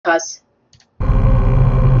Cuz. They're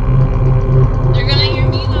gonna hear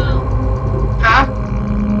me though. Huh?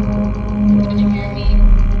 They're gonna hear me.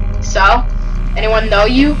 So? Anyone know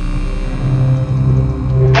you?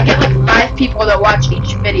 I get like 5 people that watch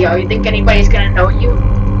each video. You think anybody's gonna know you? I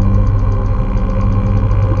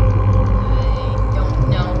don't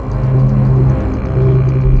know.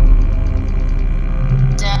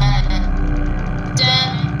 Dun,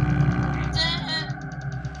 dun, dun.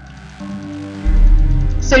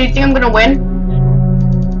 So do you think I'm gonna win?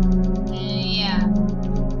 Yeah,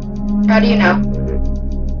 How do you know?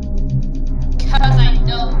 cause I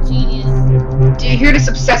know, genius. Do you hear this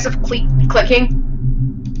obsessive clicking?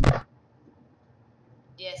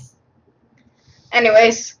 Yes.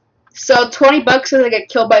 Anyways, so $20 if I get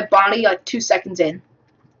killed by Bonnie like 2 seconds in.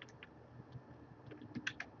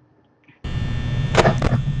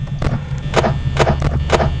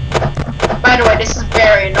 By the way, this is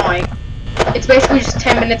very annoying. It's basically just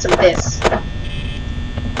 10 minutes of this.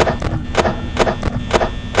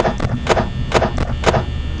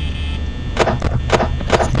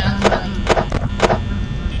 That's not funny.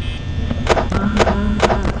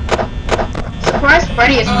 Surprised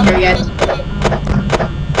Freddy isn't here yet.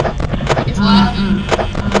 It's laughing.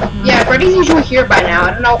 Yeah, Freddy's usually here by now.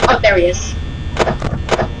 I don't know. Oh, there he is.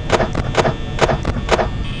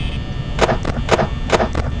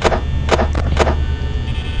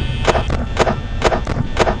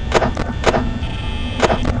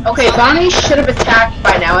 Okay, Bonnie should have attacked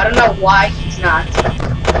by now. I don't know why he's not. Sounds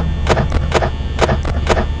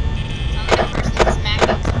like a person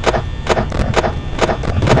smacking someone.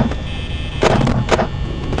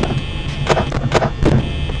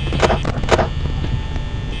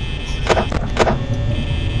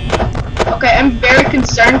 Okay, I'm very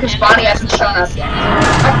concerned because Bonnie hasn't shown up yet.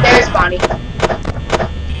 Oh, there's Bonnie.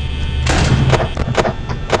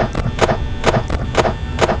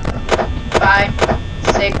 Five,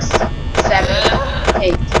 6, 7,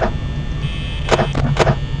 8.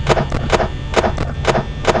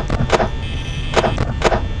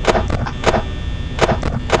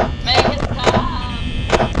 Make it stop.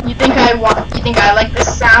 You think I like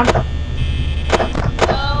this sound?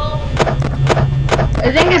 No.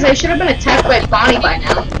 The thing is, I should have been attacked by Bonnie by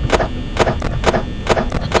now. I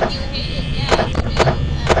think you hate it. Yeah, you do.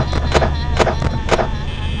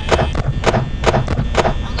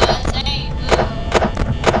 I'm gonna say boo.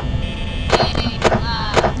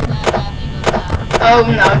 Oh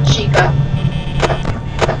no, Chica.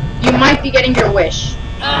 You might be getting your wish.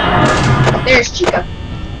 There's Chica.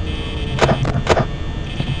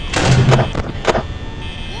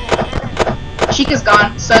 Chica's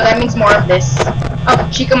gone, so that means more of this. Oh,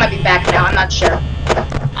 Chica might be back now, I'm not sure.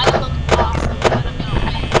 I look awesome, but I'm gonna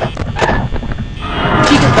win.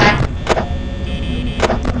 Chica's back.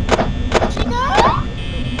 Chica?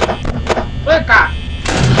 Look at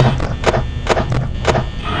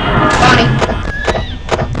Bonnie.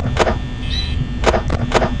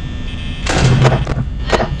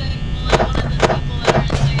 I'm one of the people that are in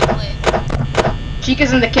second place.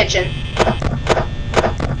 Chica's in the kitchen.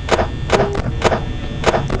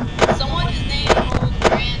 Someone is named Old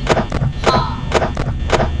Grandpa.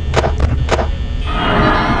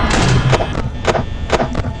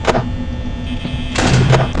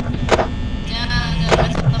 The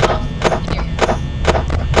rest of the most mysterious.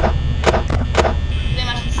 Pretty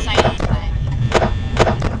much the same thing.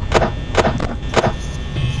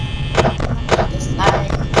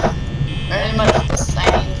 Very much the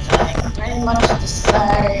same thing. Pretty much the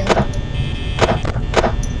same.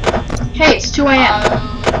 Hey, it's 2 a.m.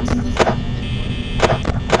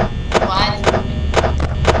 What?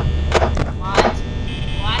 What?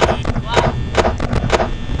 What?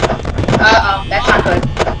 Uh-oh, that's not good.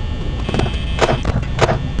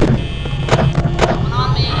 Coming on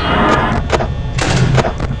me.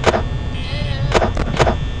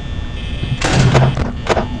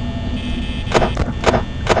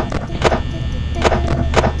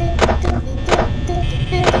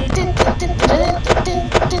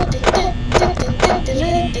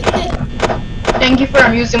 Thank you for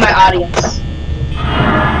amusing my audience.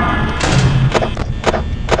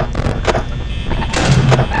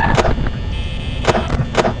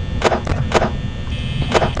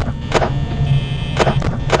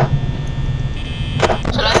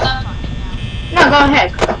 Should I stop talking now? No, go ahead.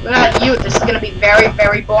 Without you, this is gonna be very,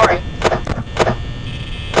 very boring. But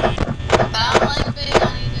I don't like being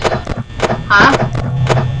on YouTube. Huh?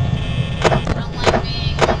 I don't like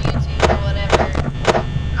being on YouTube or whatever.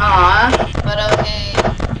 Aw. But okay.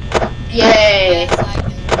 Yay. Yes, I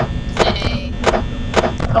can say.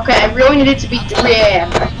 Okay, I really need it to be 3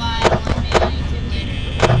 a.m. Sorry, bye. I don't like being on YouTube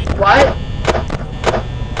later. What?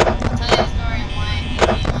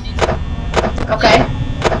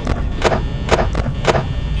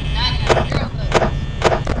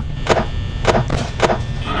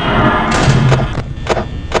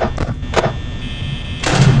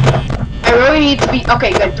 really need to be...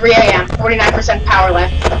 Okay, good. 3 a.m. 49% power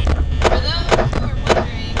left. For those who are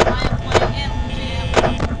wondering, I am playing Animal Jam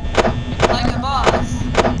like a boss.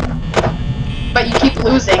 But you keep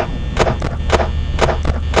losing.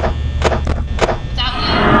 Without me.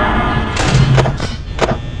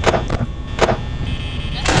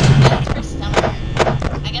 That's for summer.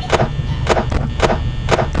 I guess I'll do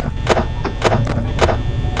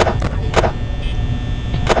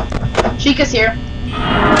that. Chica's here.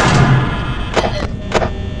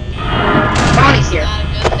 Bonnie's here. Not a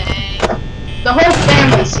good thing. The whole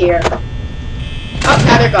family's here. Oh,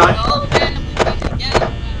 now they're gone. All randomly we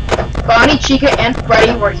together. Bonnie, Chica, and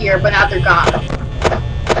Freddy were here, but now they're gone.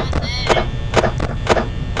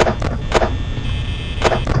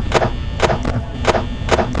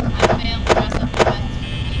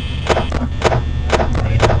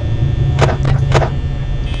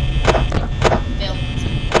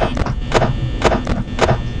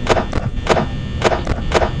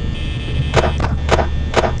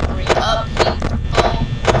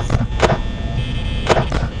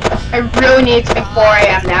 I really need it to be 4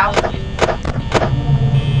 a.m. now. 4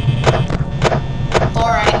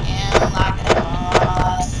 a.m. like a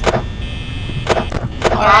boss.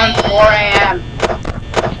 We're on 4 a.m.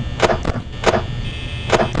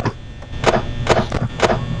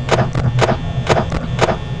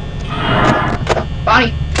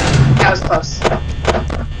 Bonnie, that was close.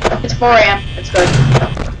 It's 4 a.m. It's good.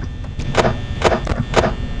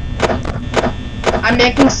 I'm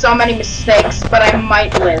making so many mistakes, but I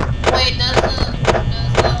might live. Wait, does the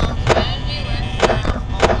strategy work for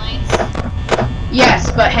all nights? Yes,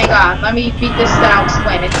 but hang on. Let me beat this and I'll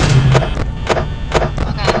explain it.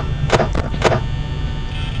 Okay.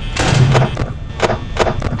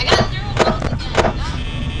 I got 0 votes again.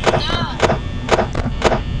 No.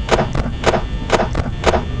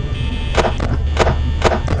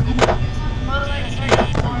 Most like I started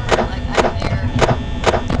forward, like I'm there.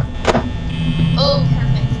 Oh,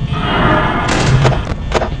 perfect.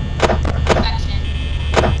 Perfection.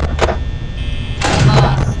 Like a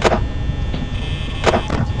boss.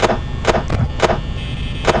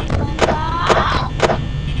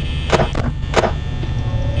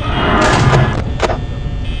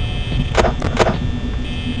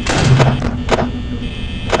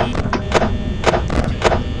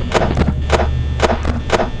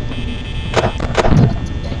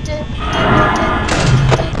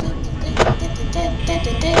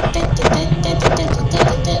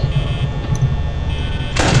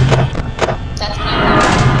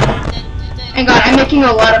 Hang on, I'm making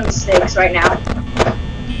a lot of mistakes right now.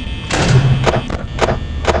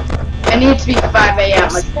 I need it to be 5 a.m.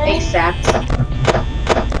 like ASAP.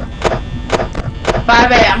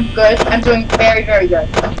 5 a.m. Good. I'm doing very, very good.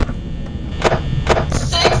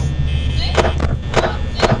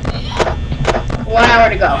 1 hour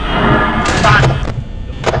to go. Fine.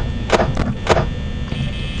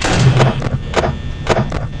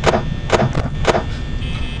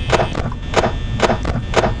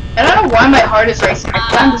 I don't know why my heart is racing.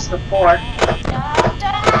 I've done this before.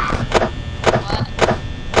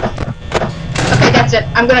 Okay, that's it.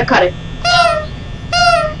 I'm gonna cut it.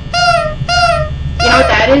 You know what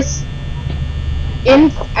that is?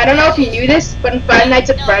 I don't know if you knew this, but in Five Nights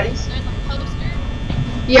at Freddy's.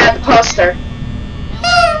 Yeah, the poster.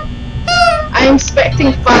 I am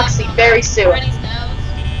expecting Foxy very soon. Freddy's nose.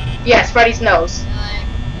 Yes, Freddy's nose. Like,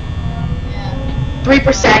 yeah.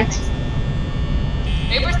 3%,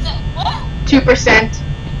 3%? What? 2%,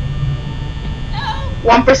 No.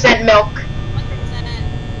 1% milk. 1%.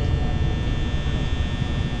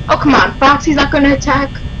 Oh, come on. Foxy's not gonna attack.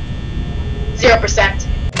 0%.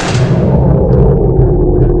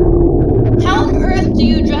 How on earth do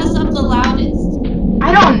you dress up the loudest?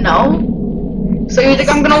 I don't know. So you think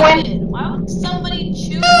I'm gonna win? Why would somebody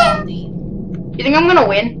choose that thing? You think I'm gonna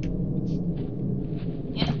win?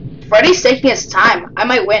 Yeah. Freddy's taking his time. I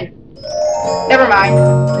might win. Never mind.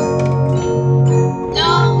 No.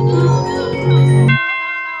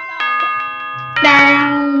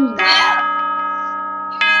 Down. Yes.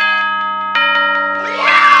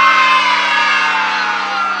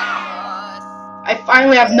 I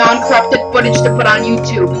finally have non-corrupted footage to put on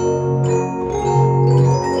YouTube.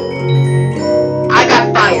 I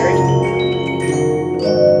got fired.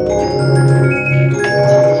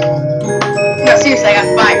 No, seriously, I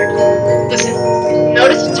got fired. Listen,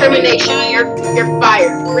 notice of termination. You're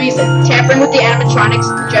fired. Reason: tampering with the animatronics,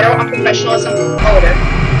 general unprofessionalism, odor.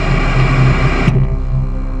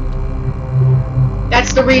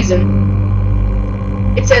 That's the reason.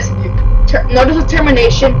 It says, notice of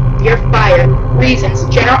termination, you're fired. Reasons: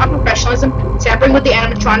 general unprofessionalism, tampering with the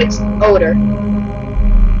animatronics, odor.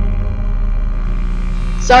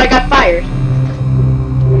 So I got fired.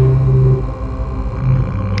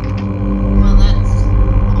 Well, that's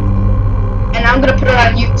And I'm gonna put it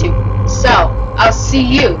on YouTube. So I'll see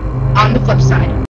you on the flip side.